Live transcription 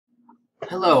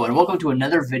Hello and welcome to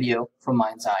another video from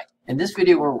Mind's-Eye. In this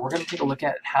video we're going to take a look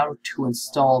at how to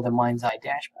install the Mind's-Eye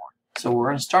dashboard. So we're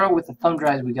going to start out with the thumb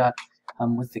drives we got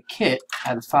with the kit. I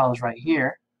have the files right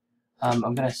here. I'm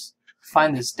going to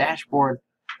find this dashboard,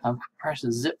 press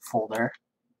the zip folder,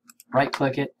 right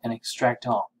click it and extract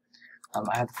all.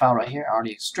 I have the file right here, I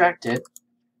already extracted.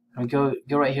 I'm going to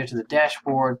go right here to the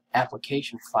dashboard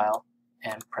application file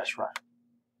and press run.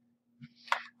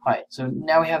 Alright, so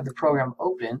now we have the program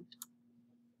open.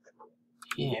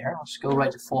 Here, let's go right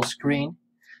to full screen,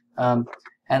 and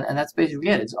that's basically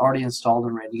it. It's already installed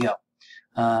and ready to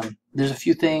go. There's a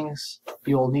few things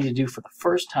you'll need to do for the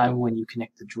first time when you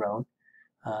connect the drone,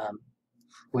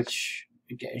 which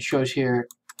again it shows here.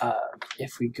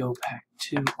 If we go back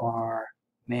to our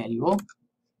manual,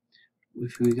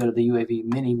 if we go to the UAV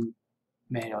mini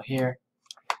manual here,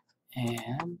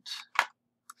 and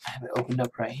I have it opened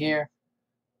up right here.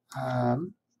 Here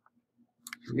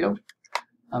we go.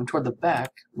 Toward the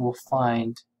back, we'll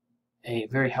find a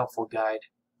very helpful guide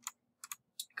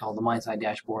called the Mind's-Eye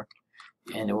Dashboard,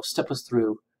 and it will step us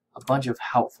through a bunch of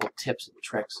helpful tips and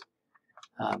tricks,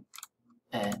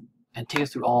 and take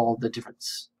us through all the different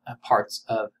parts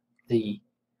of the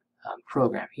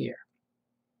program here.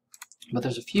 But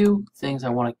there's a few things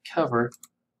I want to cover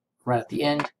right at the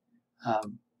end,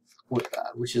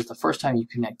 which is the first time you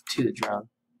connect to the drone.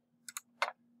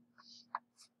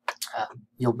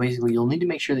 You'll need to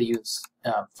make sure that you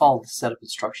follow the setup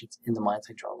instructions in the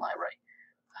Mind's-Eye drone library,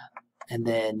 and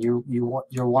then you'll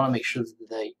want to make sure that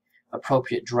the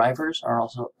appropriate drivers are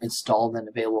also installed and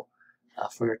available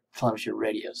for your telemetry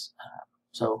radios.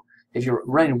 So if you're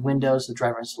running Windows, the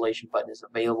driver installation button is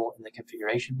available in the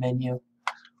configuration menu,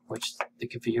 which the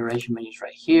configuration menu is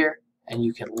right here, and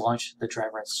you can launch the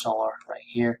driver installer right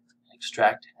here,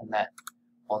 extract, and that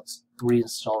will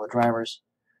reinstall the drivers.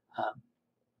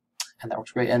 And that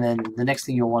works great. And then the next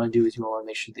thing you'll want to do is you want to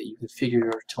make sure that you configure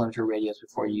your telemetry radios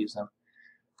before you use them.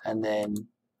 And then,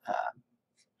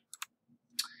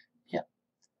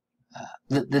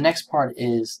 the next part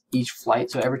is each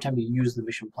flight. So every time you use the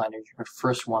mission planner, you're going to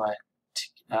first want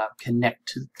to connect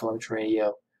to the telemetry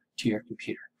radio to your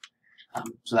computer.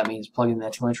 So that means plugging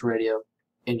the telemetry radio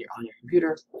on your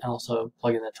computer, and also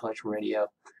plugging the telemetry radio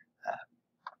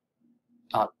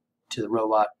on to the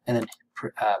robot, and then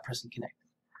pressing connect.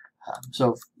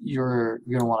 So you're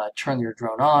going to want to turn your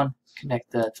drone on,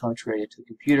 connect the telemetry radio to the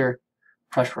computer,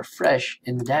 press refresh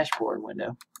in the dashboard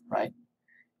window, right?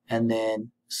 And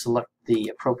then select the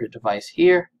appropriate device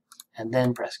here, and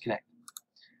then press connect.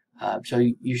 So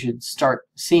you should start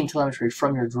seeing telemetry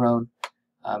from your drone.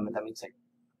 And that means that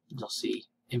you'll see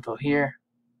info here.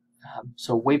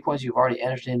 So waypoints you've already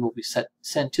entered in will be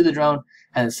sent to the drone,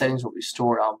 and the settings will be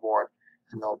stored on board,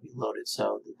 and they'll be loaded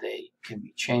so that they can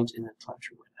be changed in the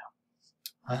telemetry window.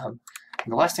 And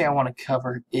the last thing I want to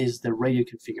cover is the radio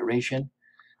configuration,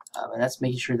 and that's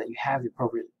making sure that you have the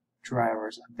appropriate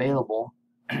drivers available.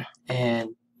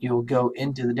 And you'll go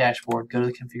into the dashboard, go to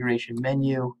the configuration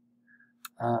menu.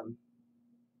 I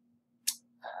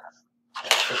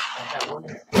have one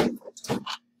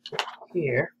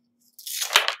here.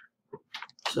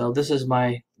 So this is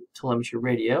my telemetry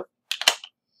radio.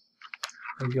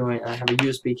 I have a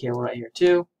USB cable right here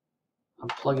too. I'm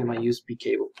plugging my USB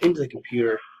cable into the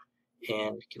computer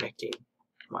and connecting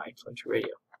my telemetry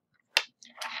radio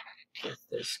with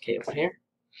this cable here.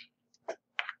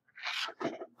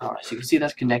 Alright, so you can see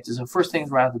that's connected. So first things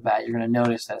right off the bat, you're going to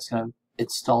notice that it's going to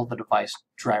install the device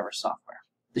driver software.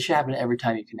 This should happen every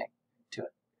time you connect to it.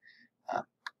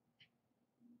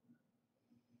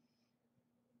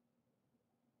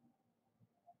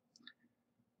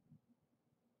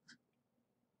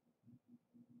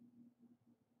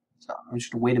 So I'm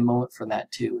just going to wait a moment for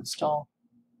that to install.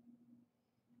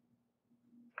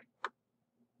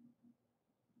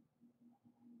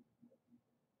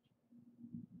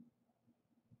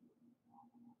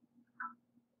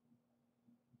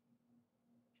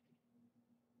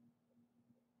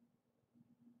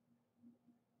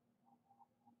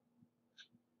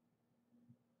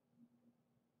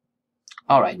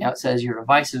 Alright, now it says your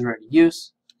device is ready to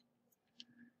use.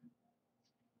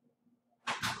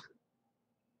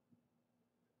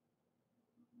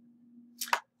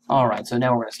 Alright, so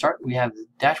now we're going to start. We have the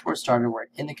dashboard started. We're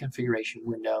in the configuration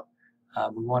window.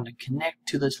 We want to connect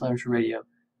to the telemetry radio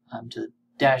to the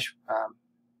dash.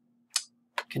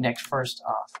 Connect first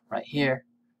off right here.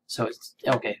 So it's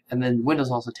okay. And then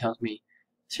Windows also tells me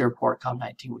serial port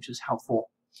COM19, which is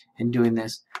helpful in doing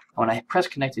this. When I press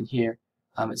connected here,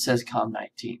 it says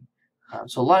COM19.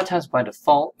 So a lot of times by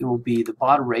default, it will be the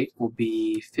baud rate will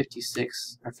be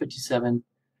 56 or 57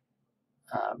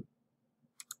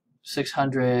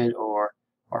 600 or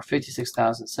or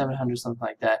 56,700, something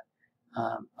like that,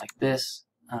 like this,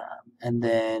 and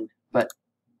then, but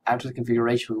after the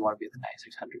configuration, we want to be at the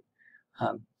 9600.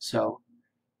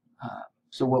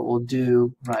 So what we'll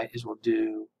do, right, is we'll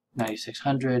do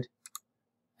 9600,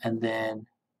 and then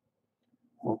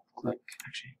we'll click,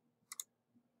 actually,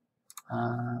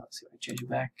 let's see if I change it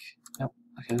back. Nope.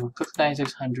 Okay, we'll click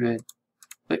 9600,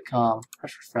 click COM,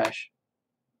 press refresh,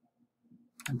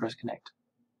 and press connect.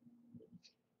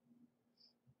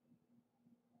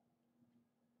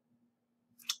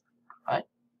 Right.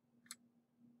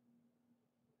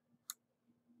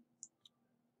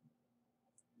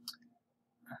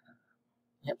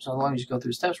 Yep, so as long as you go through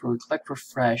the steps where we click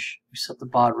refresh, we set the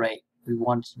baud rate, we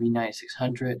want it to be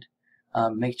 9600,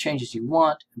 make changes you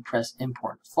want, and press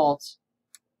import defaults.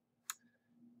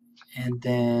 And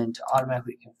then to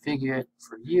automatically configure it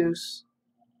for use,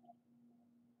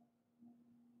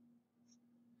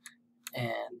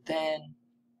 and then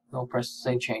we'll press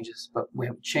save changes, but we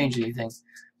haven't changed anything,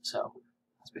 so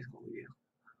that's basically what we do.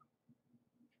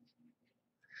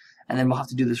 And then we'll have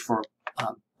to do this for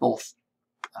both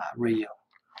radio,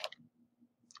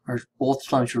 or both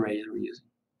telemetry radios we're using.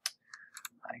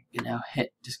 I can now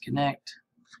hit disconnect.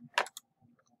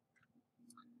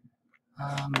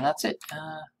 And that's it.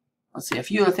 Let's see, a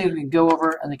few other things we can go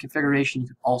over in the configuration. You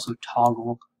can also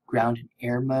toggle ground and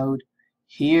air mode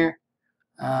here.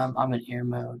 I'm in air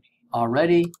mode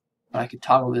already, but I could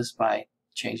toggle this by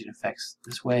changing effects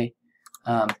this way.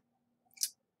 There's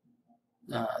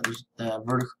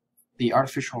the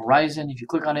artificial horizon. If you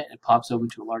click on it, it pops open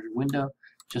to a larger window,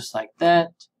 just like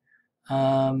that.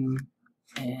 And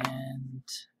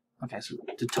okay, so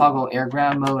to toggle air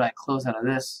ground mode, I close out of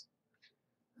this.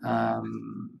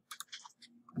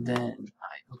 Then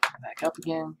I open it back up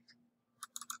again.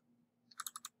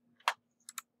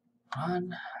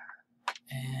 Run.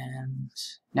 And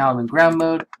now I'm in ground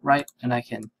mode, right? And I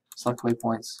can select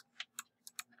waypoints.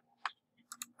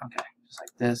 Okay, just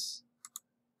like this.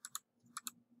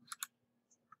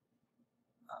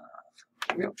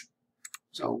 There we go.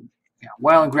 So, yeah,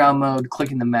 while in ground mode,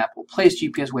 clicking the map will place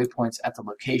GPS waypoints at the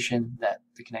location that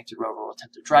the connected rover will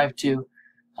attempt to drive to.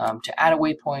 To add a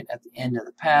waypoint at the end of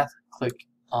the path, click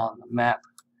on the map,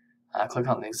 click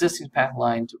on the existing path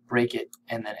line to break it,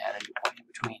 and then add a new point in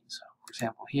between. So, for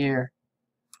example, here,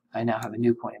 I now have a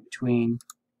new point in between,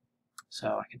 so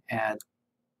I can add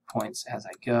points as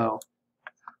I go,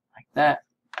 like that.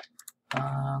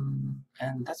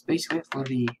 And that's basically it for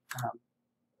the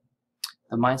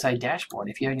MindSight dashboard.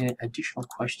 If you have any additional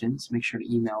questions, make sure to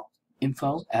email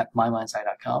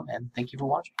info@mymindsight.com, and thank you for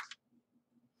watching.